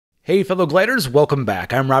Hey fellow gliders, welcome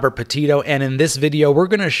back. I'm Robert Petito, and in this video we're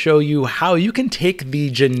going to show you how you can take the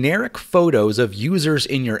generic photos of users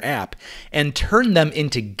in your app and turn them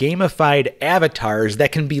into gamified avatars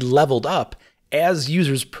that can be leveled up as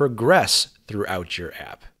users progress throughout your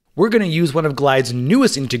app. We're going to use one of Glide's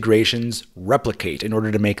newest integrations, Replicate, in order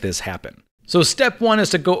to make this happen. So step one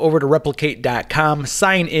is to go over to replicate.com,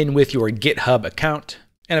 sign in with your GitHub account.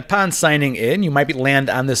 And upon signing in, you might land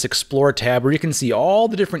on this Explore tab where you can see all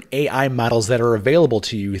the different AI models that are available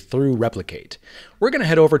to you through Replicate. We're going to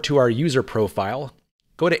head over to our user profile,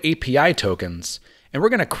 go to API tokens, and we're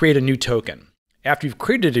going to create a new token. After you've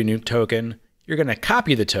created a new token, you're going to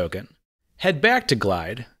copy the token, head back to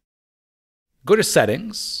Glide, go to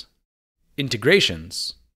Settings,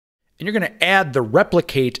 Integrations, and you're going to add the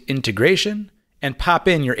Replicate integration and pop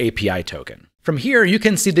in your API token. From here, you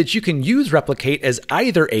can see that you can use Replicate as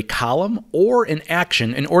either a column or an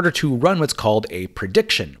action in order to run what's called a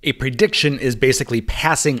prediction. A prediction is basically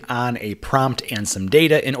passing on a prompt and some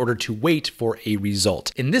data in order to wait for a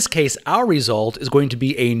result. In this case, our result is going to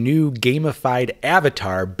be a new gamified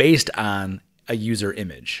avatar based on a user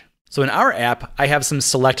image. So in our app, I have some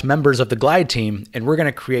select members of the Glide team, and we're going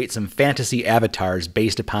to create some fantasy avatars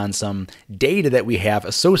based upon some data that we have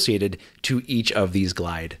associated to each of these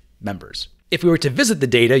Glide members. If we were to visit the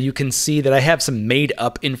data, you can see that I have some made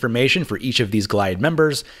up information for each of these Glide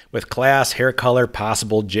members with class, hair color,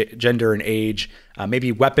 possible gender and age,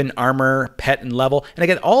 maybe weapon, armor, pet, and level. And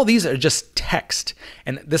again, all these are just text.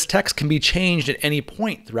 And this text can be changed at any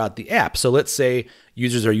point throughout the app. So let's say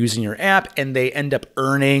users are using your app and they end up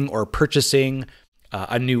earning or purchasing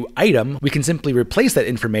a new item, we can simply replace that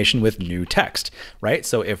information with new text, right?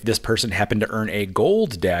 So if this person happened to earn a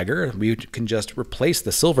gold dagger, we can just replace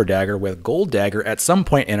the silver dagger with gold dagger at some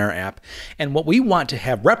point in our app. And what we want to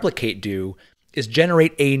have Replicate do is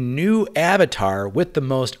generate a new avatar with the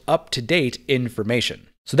most up-to-date information.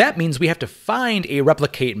 So that means we have to find a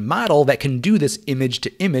Replicate model that can do this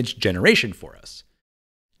image-to-image generation for us.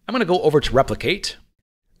 I'm going to go over to Replicate.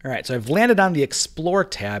 All right, so I've landed on the Explore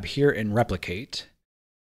tab here in Replicate.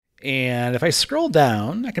 And if I scroll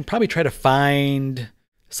down, I can probably try to find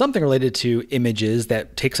something related to images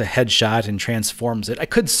that takes a headshot and transforms it. I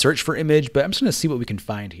could search for image, but I'm just going to see what we can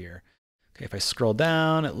find here. Okay, if I scroll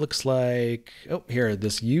down, it looks like, oh, here,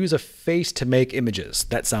 this use a face to make images.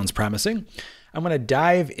 That sounds promising. I'm going to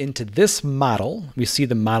dive into this model. We see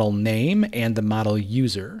the model name and the model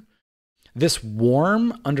user. This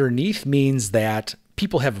warm underneath means that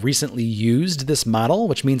people have recently used this model,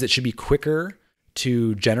 which means it should be quicker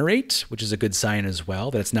to generate, which is a good sign as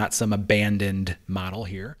well, that it's not some abandoned model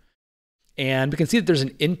here. And we can see that there's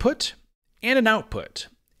an input and an output.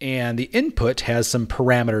 And the input has some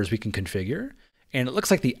parameters we can configure. And it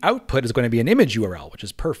looks like the output is going to be an image URL, which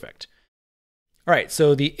is perfect. All right,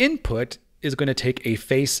 so the input is going to take a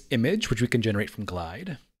face image, which we can generate from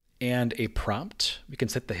Glide, and a prompt. We can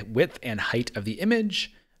set the width and height of the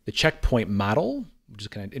image, the checkpoint model, which is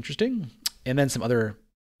kind of interesting, and then some other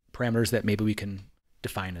parameters that maybe we can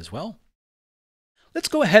define as well. Let's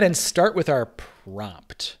go ahead and start with our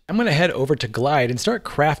prompt. I'm going to head over to Glide and start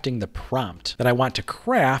crafting the prompt that I want to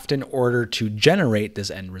craft in order to generate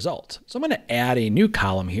this end result. So I'm going to add a new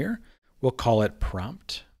column here. We'll call it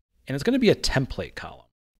prompt, and it's going to be a template column.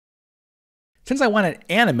 Since I want it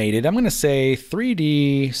animated, I'm going to say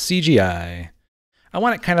 3D CGI. I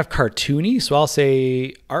want it kind of cartoony, so I'll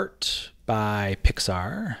say art by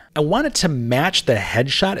Pixar. I want it to match the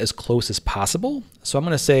headshot as close as possible. So I'm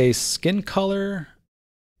going to say skin color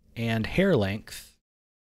and hair length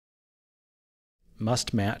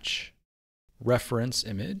must match reference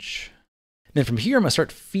image. And then from here, I'm going to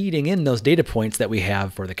start feeding in those data points that we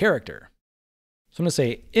have for the character. So I'm going to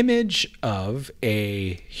say image of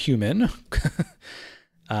a human,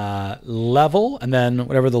 level, and then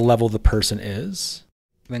whatever the level the person is.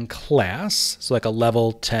 And then class, so like a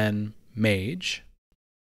level 10 mage,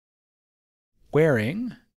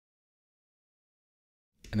 wearing,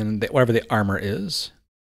 and then whatever the armor is,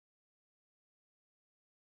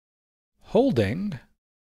 holding, and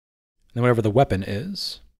then whatever the weapon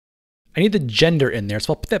is. I need the gender in there,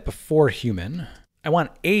 so I'll put that before human. I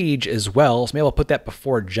want age as well, so maybe I'll put that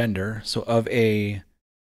before gender. So of a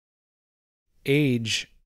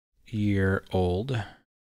age year old.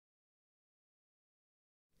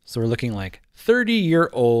 So we're looking like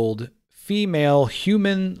 30-year-old female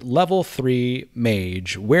human level 3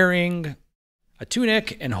 mage wearing a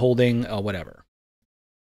tunic and holding a whatever.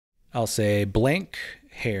 I'll say blank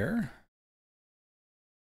hair.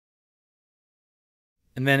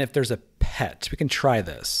 And then if there's a pet, we can try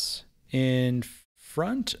this. In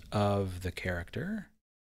front of the character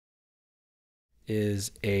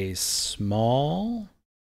is a small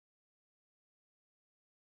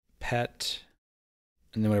pet,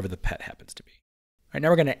 and then whatever the pet happens to be. All right, now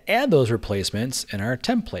we're going to add those replacements in our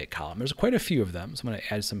template column. There's quite a few of them, so I'm going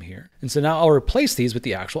to add some here. And so now I'll replace these with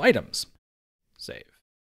the actual items. Save.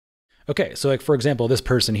 Okay, so like for example, this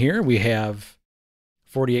person here, we have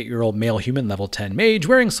 48-year-old male human, level 10 mage,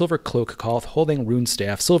 wearing silver cloak cloth, holding rune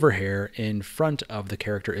staff, silver hair. In front of the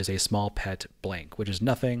character is a small pet blank, which is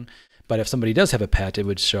nothing. But if somebody does have a pet, it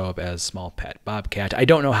would show up as small pet bobcat. I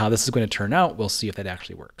don't know how this is going to turn out. We'll see if that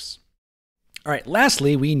actually works. All right,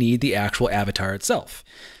 lastly, we need the actual avatar itself.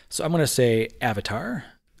 So I'm going to say avatar.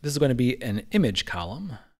 This is going to be an image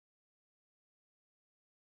column.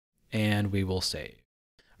 And we will save.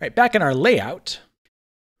 All right, back in our layout,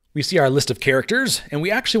 we see our list of characters, and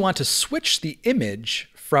we actually want to switch the image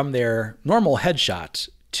from their normal headshot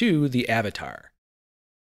to the avatar.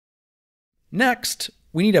 Next,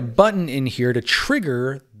 we need a button in here to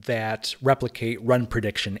trigger that replicate run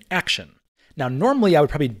prediction action. Now, normally I would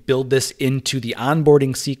probably build this into the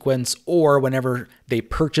onboarding sequence, or whenever they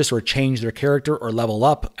purchase or change their character or level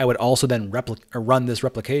up, I would also then run this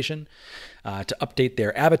replication to update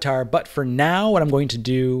their avatar. But for now, what I'm going to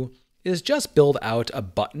do is just build out a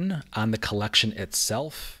button on the collection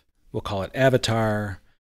itself. We'll call it avatar.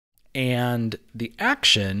 And the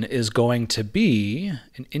action is going to be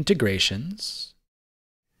an integrations,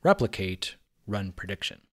 replicate, run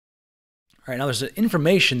prediction. All right, now there's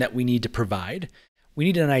information that we need to provide. We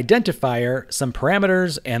need an identifier, some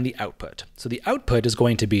parameters, and the output. So the output is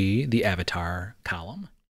going to be the avatar column.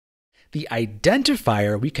 The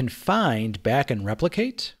identifier we can find back in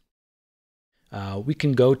replicate. We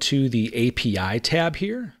can go to the API tab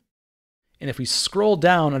here. And if we scroll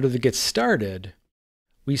down under the get started,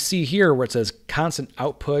 we see here where it says constant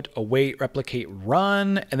output, await, replicate,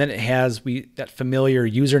 run, and then it has that familiar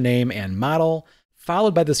username and model,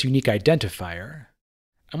 followed by this unique identifier.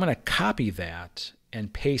 I'm going to copy that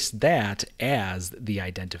and paste that as the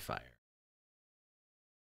identifier.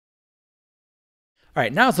 All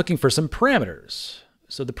right, now it's looking for some parameters.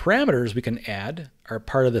 So the parameters we can add are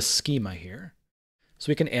part of the schema here. So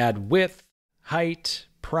we can add width, height,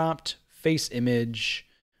 prompt, face image.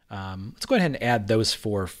 Let's go ahead and add those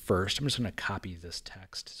four first. I'm just going to copy this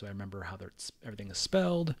text so I remember how everything is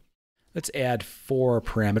spelled. Let's add 4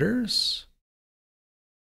 parameters.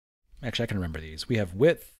 Actually, I can remember these. We have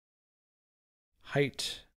width,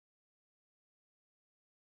 height,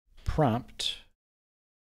 prompt,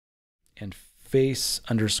 and face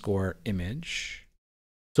underscore image.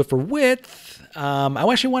 So for width,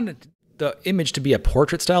 I actually wanted the image to be a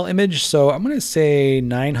portrait style image. So I'm going to say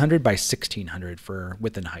 900 by 1600 for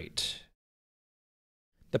width and height.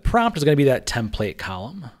 The prompt is going to be that template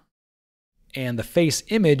column. And the face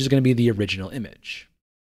image is going to be the original image.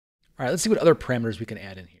 All right, let's see what other parameters we can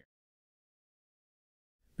add in here.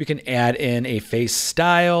 We can add in a face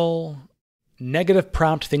style, negative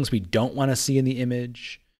prompt, things we don't want to see in the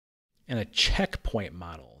image, and a checkpoint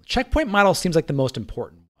model. Checkpoint model seems like the most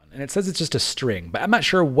important one, and it says it's just a string, but I'm not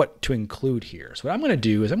sure what to include here. So what I'm going to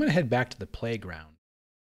do is I'm going to head back to the playground.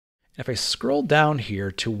 If I scroll down here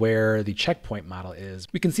to where the checkpoint model is,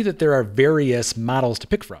 we can see that there are various models to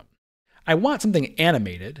pick from. I want something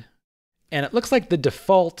animated. And it looks like the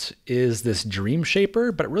default is this Dream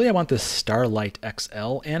Shaper, but really I want this Starlight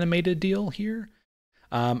XL animated deal here.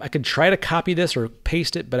 I could try to copy this or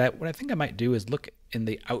paste it, but what I think I might do is look in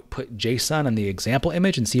the output JSON and the example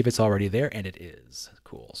image and see if it's already there, and it is.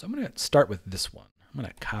 Cool. So I'm going to start with this one. I'm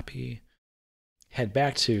going to copy, head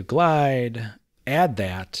back to Glide, add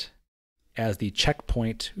that as the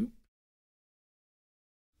checkpoint,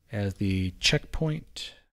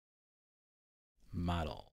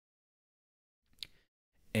 model.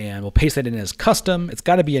 And we'll paste that in as custom. It's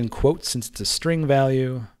got to be in quotes since it's a string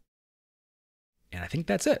value. And I think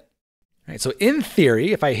that's it. All right, so in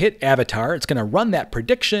theory, if I hit avatar, it's going to run that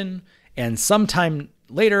prediction. And sometime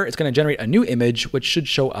later, it's going to generate a new image, which should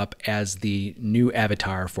show up as the new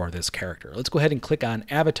avatar for this character. Let's go ahead and click on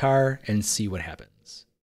avatar and see what happens.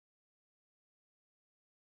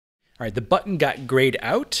 All right, the button got grayed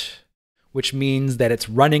out, which means that it's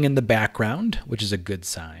running in the background, which is a good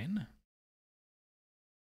sign.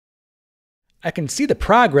 I can see the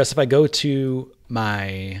progress if I go to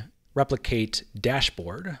my replicate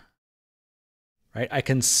dashboard, right? I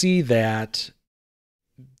can see that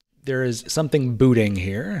there is something booting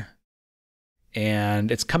here,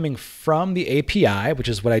 and it's coming from the API, which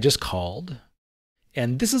is what I just called.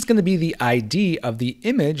 And this is going to be the ID of the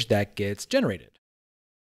image that gets generated.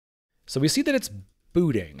 So we see that it's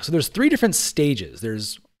booting. So there's 3 different stages.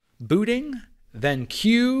 There's booting, then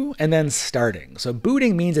queue, and then starting. So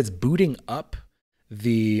booting means it's booting up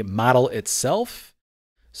the model itself.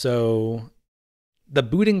 So the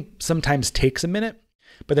booting sometimes takes a minute,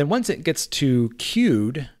 but then once it gets to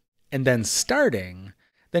queued and then starting,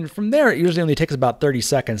 then from there, it usually only takes about 30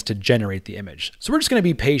 seconds to generate the image. So we're just going to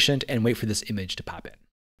be patient and wait for this image to pop in.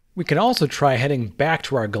 We can also try heading back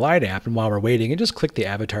to our Glide app, and while we're waiting, and just click the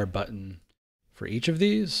avatar button for each of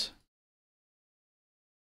these.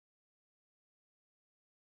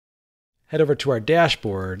 Head over to our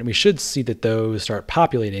dashboard, and we should see that those start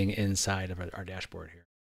populating inside of our dashboard here.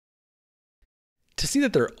 To see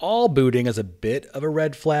that they're all booting is a bit of a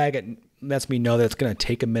red flag. It lets me know that it's going to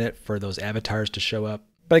take a minute for those avatars to show up.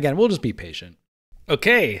 But again, we'll just be patient.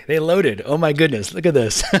 Okay, they loaded. Oh my goodness, look at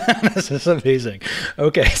this. This is amazing.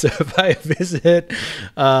 Okay, so if I visit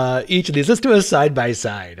each of these, let's do a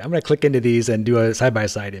side-by-side. I'm going to click into these and do a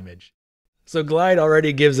side-by-side image. So Glide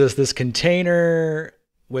already gives us this container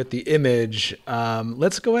with the image.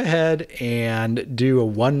 Let's go ahead and do a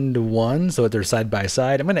 1-to-1 so that they're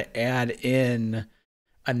side-by-side. I'm going to add in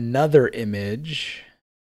another image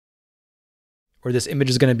where this image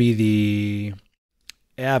is going to be the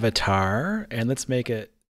avatar, and let's make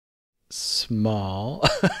it small.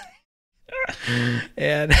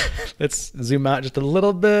 And let's zoom out just a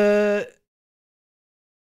little bit.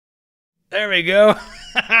 There we go.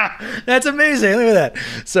 That's amazing. Look at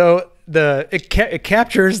that. So it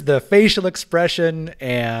captures the facial expression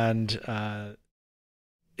and I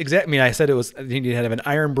said it was, I think he had an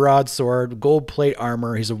iron broadsword, gold plate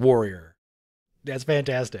armor. He's a warrior. That's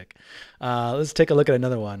fantastic. Let's take a look at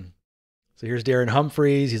another one. So here's Darren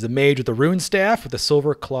Humphreys. He's a mage with a rune staff with a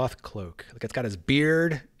silver cloth cloak. Like, it's got his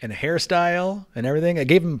beard and a hairstyle and everything. I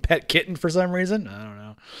gave him a pet kitten for some reason. I don't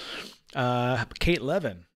know. Kate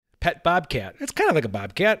Levin, pet bobcat. It's kind of like a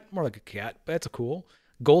bobcat, more like a cat, but it's a cool.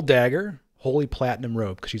 Gold dagger, holy platinum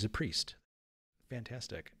robe because she's a priest.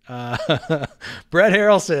 Fantastic. Brett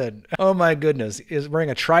Harrelson, oh my goodness, is wearing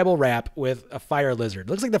a tribal wrap with a fire lizard.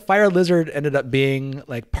 Looks like the fire lizard ended up being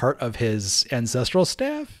like part of his ancestral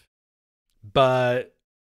staff. But,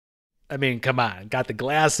 I mean, come on. Got the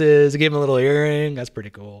glasses. Gave him a little earring. That's pretty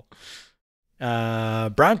cool.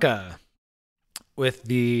 Branka with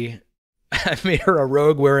I made her a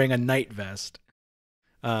rogue wearing a night vest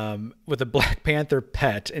with a Black Panther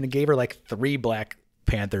pet, and it gave her like 3 Black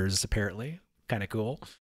Panthers, apparently. Kind of cool.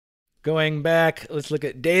 Going back, let's look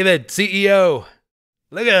at David, CEO.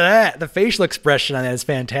 Look at that. The facial expression on that is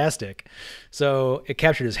fantastic. So it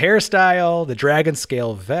captured his hairstyle, the dragon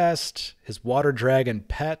scale vest, his water dragon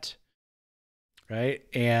pet, right?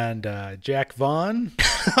 And Jack Vaughn.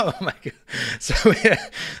 Oh my God. So, yeah.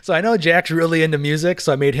 So I know Jack's really into music,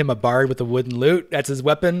 so I made him a bard with a wooden lute. That's his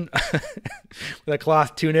weapon with a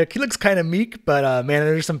cloth tunic. He looks kind of meek, but man,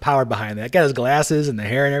 there's some power behind that. Got his glasses and the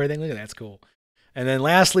hair and everything. Look at that. That's cool. And then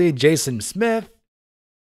lastly, Jason Smith.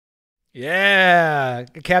 Yeah,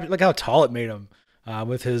 look how tall it made him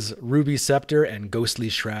with his ruby scepter and ghostly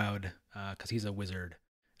shroud because he's a wizard.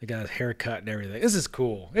 He got his haircut and everything. This is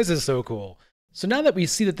cool. This is so cool. So now that we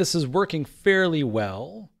see that this is working fairly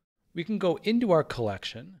well, we can go into our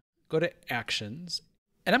collection, go to actions,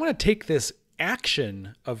 and I'm going to take this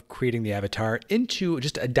action of creating the avatar into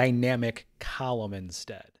just a dynamic column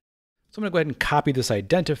instead. So I'm going to go ahead and copy this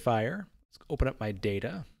identifier. Let's open up my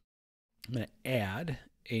data. I'm going to add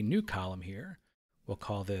a new column here. We'll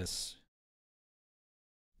call this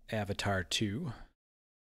avatar 2.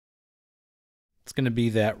 It's going to be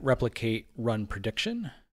that replicate run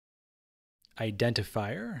prediction.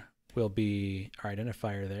 Identifier will be our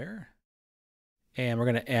identifier there. And we're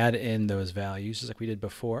going to add in those values just like we did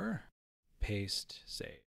before. Paste,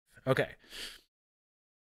 save. Okay.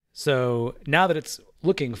 So now that it's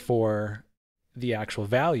looking for the actual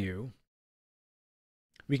value,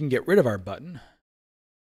 we can get rid of our button.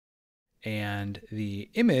 And the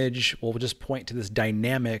image will just point to this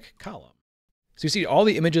dynamic column. So you see all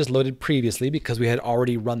the images loaded previously because we had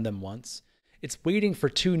already run them once. It's waiting for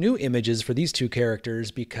 2 new images for these 2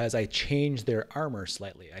 characters because I changed their armor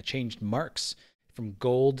slightly. I changed Mark's from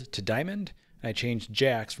gold to diamond, and I changed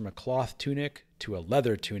Jack's from a cloth tunic to a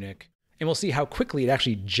leather tunic. And we'll see how quickly it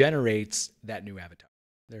actually generates that new avatar.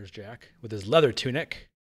 There's Jack with his leather tunic.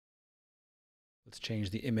 Let's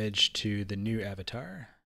change the image to the new avatar.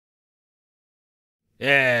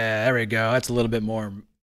 Yeah, there we go. That's a little bit more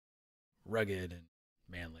rugged and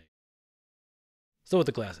manly. Still with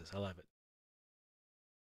the glasses. I love it.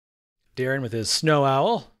 Darren with his snow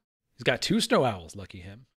owl. He's got 2 snow owls. Lucky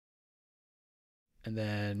him. And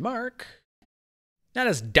then Mark. Not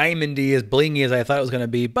as diamondy, as blingy as I thought it was going to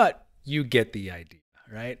be, but you get the idea,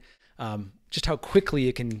 right? Just how quickly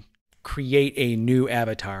it can create a new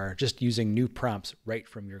avatar just using new prompts right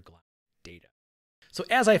from your data. So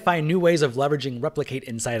as I find new ways of leveraging Replicate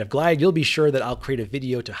inside of Glide, you'll be sure that I'll create a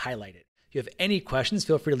video to highlight it. If you have any questions,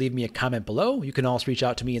 feel free to leave me a comment below. You can also reach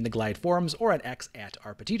out to me in the Glide forums or on X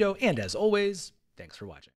 @rpetito. And as always, thanks for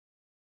watching.